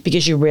play,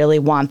 because you really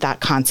want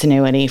that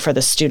continuity for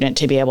the student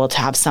to be able to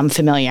have some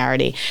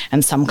familiarity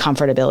and some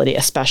comfortability,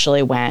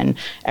 especially when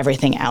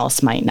everything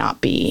else might not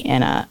be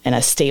in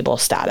a stable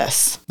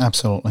status.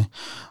 Absolutely.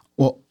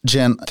 Well,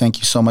 Jen, thank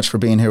you so much for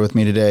being here with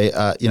me today.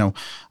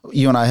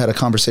 You and I had a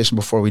conversation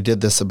before we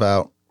did this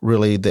about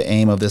really the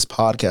aim of this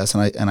podcast.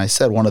 And I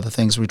said one of the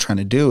things we're trying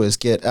to do is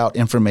get out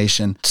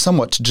information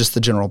somewhat to just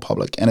the general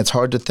public. And it's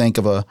hard to think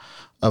of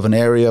an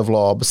area of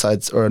law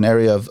an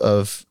area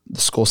of the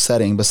school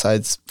setting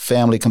besides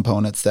family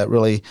components that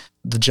really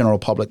the general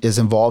public is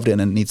involved in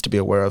and needs to be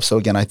aware of. So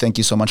again, I thank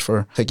you so much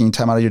for taking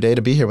time out of your day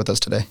to be here with us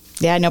today.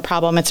 Yeah, no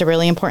problem. It's a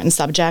really important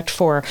subject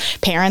for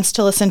parents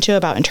to listen to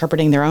about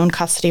interpreting their own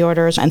custody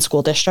orders and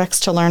school districts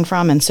to learn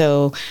from. And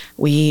so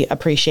we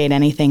appreciate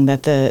anything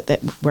that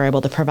we're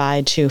able to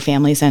provide to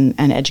families and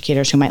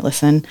educators who might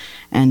listen,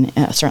 and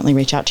certainly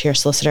reach out to your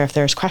solicitor if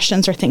there's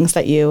questions or things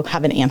that you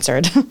haven't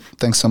answered.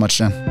 Thanks so much,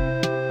 Jen.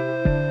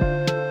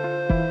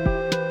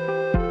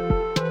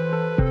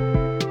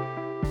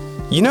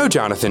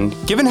 Jonathan,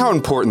 given how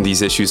important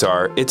these issues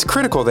are, it's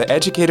critical that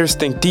educators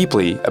think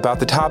deeply about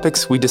the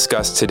topics we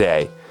discussed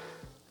today.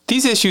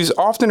 These issues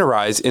often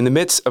arise in the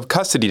midst of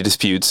custody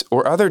disputes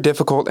or other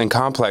difficult and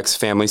complex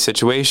family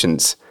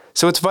situations.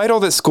 So it's vital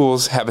that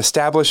schools have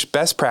established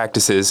best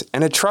practices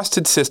and a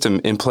trusted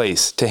system in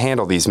place to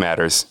handle these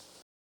matters.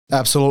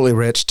 Absolutely,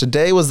 Rich.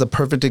 Today was the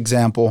perfect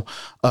example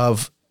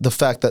of the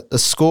fact that the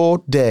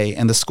school day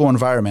and the school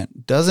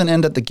environment doesn't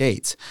end at the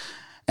gates.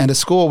 And a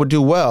school would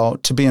do well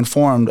to be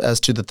informed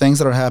as to the things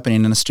that are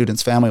happening in a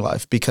student's family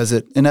life, because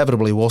it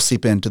inevitably will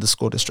seep into the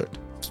school district.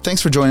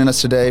 Thanks for joining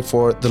us today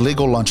for The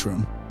Legal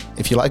Lunchroom.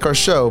 If you like our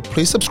show,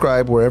 please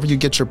subscribe wherever you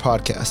get your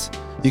podcasts.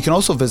 You can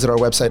also visit our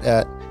website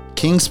at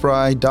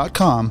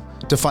KingSpry.com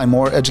to find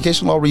more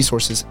education law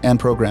resources and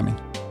programming.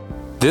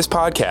 This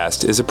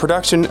podcast is a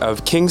production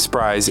of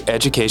KingSpry's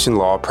Education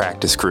Law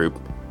Practice Group.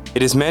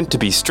 It is meant to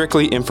be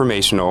strictly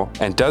informational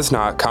and does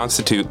not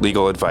constitute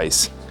legal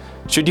advice.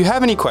 Should you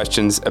have any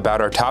questions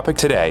about our topic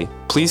today,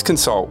 please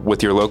consult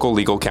with your local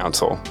legal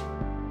counsel.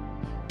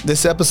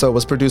 This episode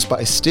was produced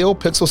by Steel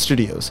Pixel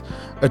Studios.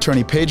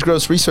 Attorney Paige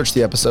Gross researched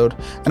the episode,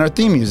 and our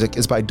theme music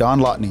is by Don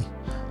Lotney.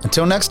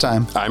 Until next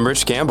time, I'm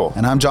Rich Campbell.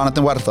 And I'm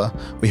Jonathan Huerta.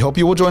 We hope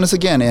you will join us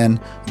again in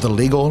The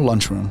Legal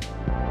Lunchroom.